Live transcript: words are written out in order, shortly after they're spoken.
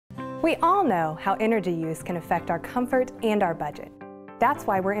We all know how energy use can affect our comfort and our budget. That's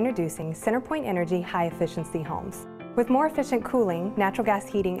why we're introducing CenterPoint Energy high-efficiency homes. With more efficient cooling, natural gas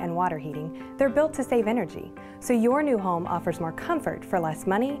heating, and water heating, they're built to save energy, so your new home offers more comfort for less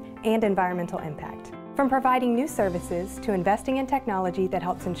money and environmental impact. From providing new services to investing in technology that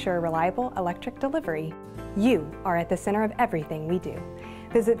helps ensure reliable electric delivery, you are at the center of everything we do.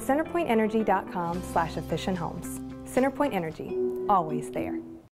 Visit centerpointenergy.com/efficient homes. CenterPoint Energy, always there.